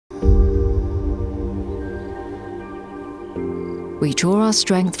We draw our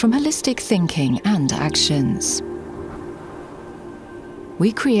strength from holistic thinking and actions.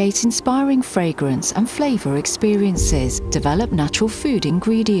 We create inspiring fragrance and flavour experiences, develop natural food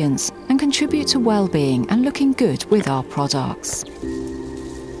ingredients, and contribute to well-being and looking good with our products.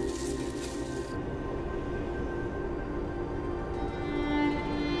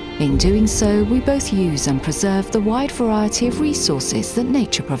 In doing so, we both use and preserve the wide variety of resources that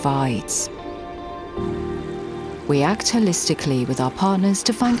nature provides. We act holistically with our partners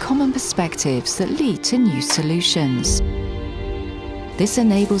to find common perspectives that lead to new solutions. This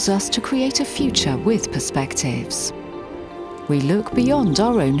enables us to create a future with perspectives. We look beyond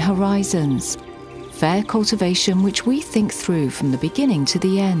our own horizons. Fair cultivation, which we think through from the beginning to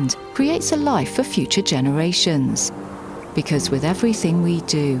the end, creates a life for future generations. Because with everything we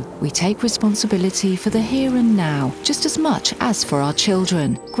do, we take responsibility for the here and now, just as much as for our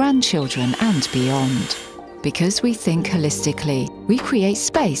children, grandchildren, and beyond. Because we think holistically, we create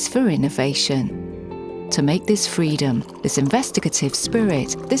space for innovation. To make this freedom, this investigative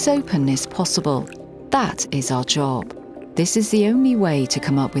spirit, this openness possible, that is our job. This is the only way to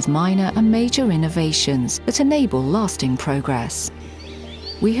come up with minor and major innovations that enable lasting progress.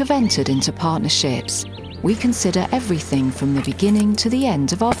 We have entered into partnerships. We consider everything from the beginning to the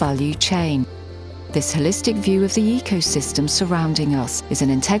end of our value chain. This holistic view of the ecosystem surrounding us is an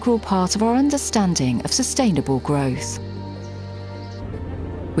integral part of our understanding of sustainable growth.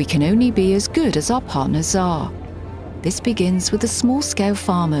 We can only be as good as our partners are. This begins with the small-scale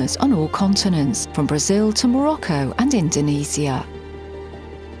farmers on all continents, from Brazil to Morocco and Indonesia.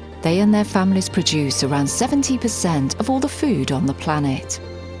 They and their families produce around 70% of all the food on the planet.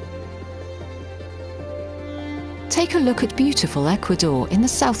 Take a look at beautiful Ecuador in the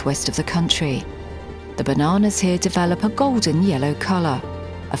southwest of the country. The bananas here develop a golden yellow colour,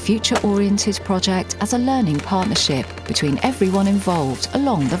 a future-oriented project as a learning partnership between everyone involved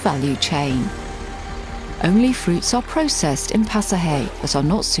along the value chain. Only fruits are processed in Pasaje that are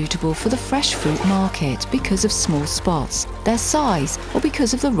not suitable for the fresh fruit market because of small spots, their size, or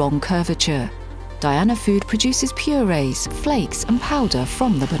because of the wrong curvature. Diana Food produces purees, flakes and powder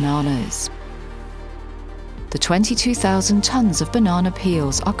from the bananas. The 22,000 tons of banana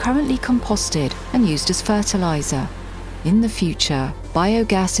peels are currently composted and used as fertilizer. In the future,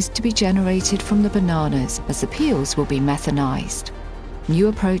 biogas is to be generated from the bananas as the peels will be methanized. New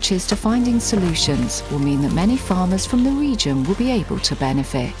approaches to finding solutions will mean that many farmers from the region will be able to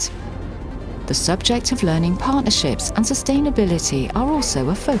benefit. The subject of learning partnerships and sustainability are also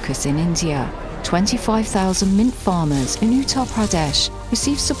a focus in India. 25,000 mint farmers in Uttar Pradesh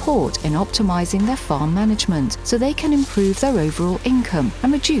receive support in optimizing their farm management so they can improve their overall income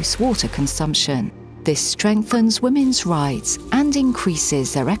and reduce water consumption. This strengthens women's rights and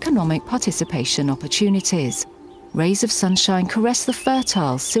increases their economic participation opportunities. Rays of sunshine caress the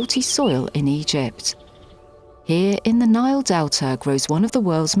fertile, silty soil in Egypt. Here in the Nile Delta grows one of the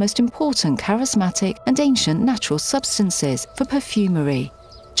world's most important charismatic and ancient natural substances for perfumery,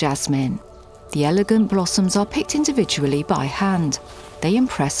 jasmine. The elegant blossoms are picked individually by hand. They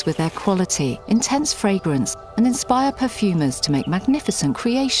impress with their quality, intense fragrance, and inspire perfumers to make magnificent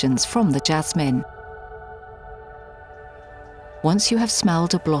creations from the jasmine. Once you have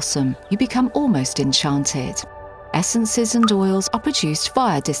smelled a blossom, you become almost enchanted. Essences and oils are produced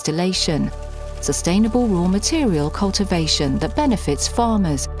via distillation, sustainable raw material cultivation that benefits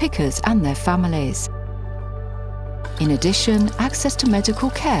farmers, pickers, and their families. In addition, access to medical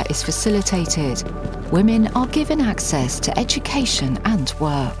care is facilitated. Women are given access to education and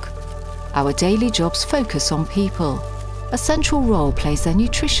work. Our daily jobs focus on people. A central role plays their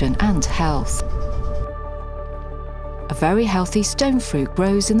nutrition and health. A very healthy stone fruit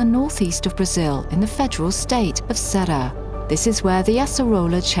grows in the northeast of Brazil in the federal state of Ceará. This is where the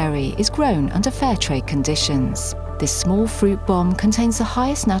acerola cherry is grown under fair trade conditions. This small fruit bomb contains the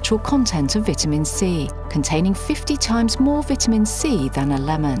highest natural content of vitamin C, containing 50 times more vitamin C than a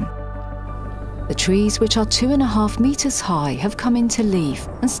lemon. The trees, which are 2.5 meters high, have come into leaf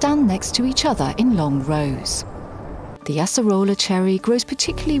and stand next to each other in long rows. The acerola cherry grows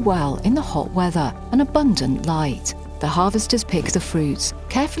particularly well in the hot weather and abundant light. The harvesters pick the fruits,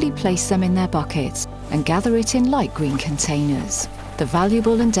 carefully place them in their buckets, and gather it in light green containers. The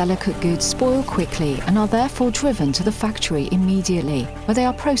valuable and delicate goods spoil quickly and are therefore driven to the factory immediately, where they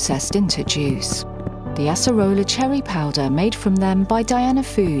are processed into juice. The acerola cherry powder made from them by Diana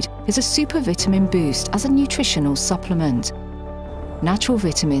Food is a super vitamin boost as a nutritional supplement. Natural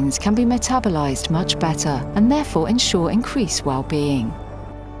vitamins can be metabolized much better and therefore ensure increased well-being.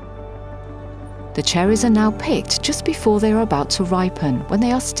 The cherries are now picked just before they are about to ripen, when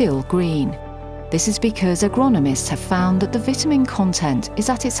they are still green. This is because agronomists have found that the vitamin content is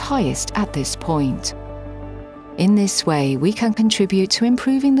at its highest at this point. In this way, we can contribute to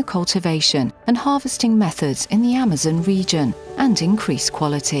improving the cultivation and harvesting methods in the Amazon region and increase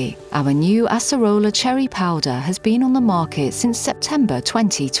quality. Our new acerola cherry powder has been on the market since September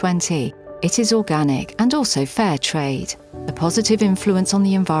 2020. It is organic and also fair trade. The positive influence on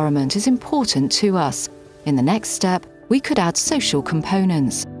the environment is important to us. In the next step, we could add social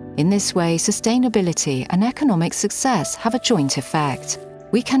components. In this way, sustainability and economic success have a joint effect.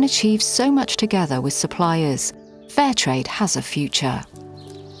 We can achieve so much together with suppliers. Fair trade has a future.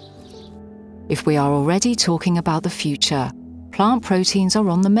 If we are already talking about the future, plant proteins are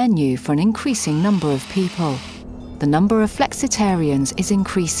on the menu for an increasing number of people. The number of flexitarians is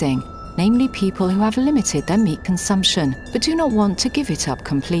increasing, namely people who have limited their meat consumption but do not want to give it up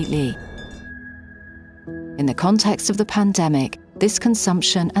completely. In the context of the pandemic, this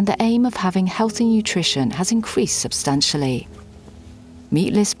consumption and the aim of having healthy nutrition has increased substantially.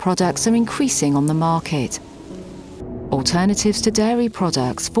 Meatless products are increasing on the market. Alternatives to dairy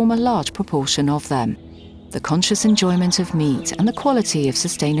products form a large proportion of them. The conscious enjoyment of meat and the quality of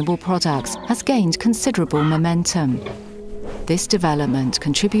sustainable products has gained considerable momentum. This development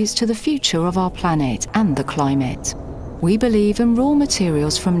contributes to the future of our planet and the climate. We believe in raw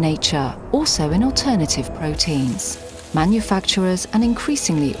materials from nature, also in alternative proteins. Manufacturers and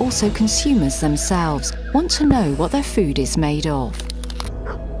increasingly also consumers themselves want to know what their food is made of.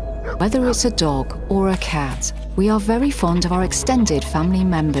 Whether it's a dog or a cat, we are very fond of our extended family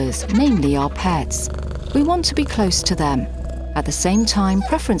members, namely our pets. We want to be close to them. At the same time,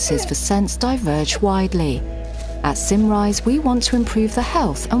 preferences for scents diverge widely. At Symrise, we want to improve the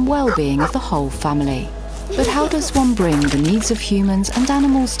health and well-being of the whole family. But how does one bring the needs of humans and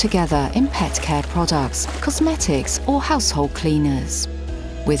animals together in pet care products, cosmetics or household cleaners?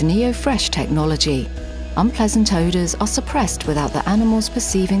 With NeoFresh technology, unpleasant odours are suppressed without the animals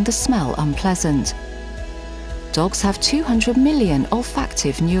perceiving the smell unpleasant. Dogs have 200 million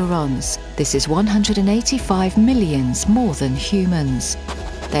olfactive neurons. This is 185 millions more than humans.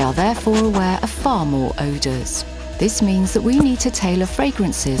 They are therefore aware of far more odours. This means that we need to tailor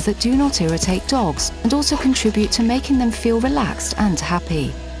fragrances that do not irritate dogs and also contribute to making them feel relaxed and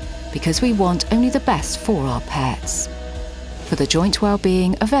happy, because we want only the best for our pets, for the joint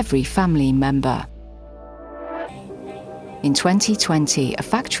well-being of every family member. In 2020, a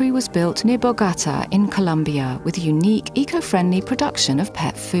factory was built near Bogota in Colombia with a unique eco-friendly production of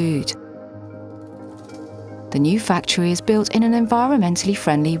pet food. The new factory is built in an environmentally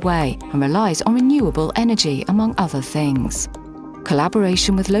friendly way and relies on renewable energy, among other things.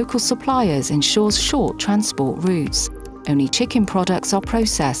 Collaboration with local suppliers ensures short transport routes. Only chicken products are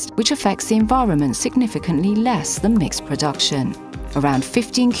processed, which affects the environment significantly less than mixed production. Around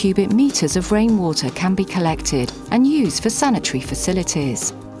 15 cubic meters of rainwater can be collected and used for sanitary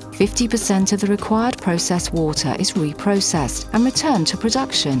facilities. 50% of the required processed water is reprocessed and returned to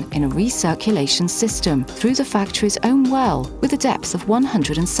production in a recirculation system through the factory's own well with a depth of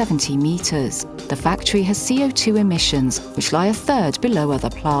 170 meters. The factory has CO2 emissions, which lie a third below other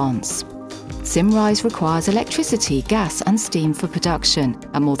plants. Symrise requires electricity, gas and steam for production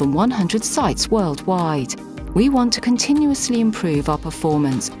at more than 100 sites worldwide. We want to continuously improve our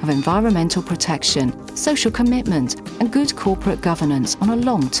performance of environmental protection, social commitment and good corporate governance on a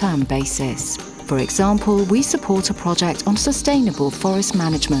long-term basis. For example, we support a project on sustainable forest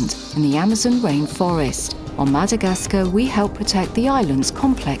management in the Amazon rainforest. On Madagascar, we help protect the island's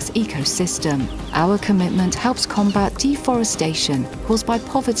complex ecosystem. Our commitment helps combat deforestation caused by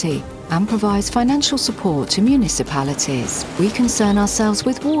poverty and provides financial support to municipalities. We concern ourselves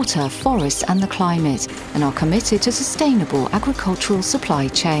with water, forests and the climate and are committed to sustainable agricultural supply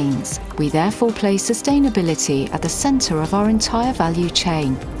chains. We therefore place sustainability at the centre of our entire value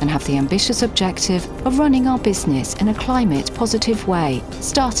chain and have the ambitious objective of running our business in a climate-positive way,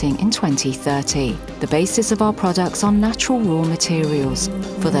 starting in 2030. The basis of our products are natural raw materials.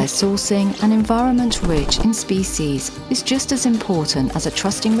 For their sourcing, an environment rich in species is just as important as a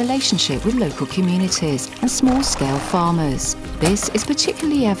trusting relationship with local communities and small-scale farmers. This is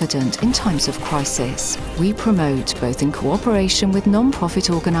particularly evident in times of crisis. We promote, both in cooperation with non-profit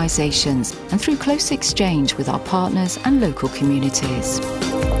organisations and through close exchange with our partners and local communities.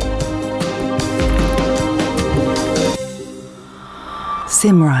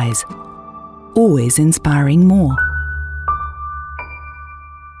 Symrise, always inspiring more.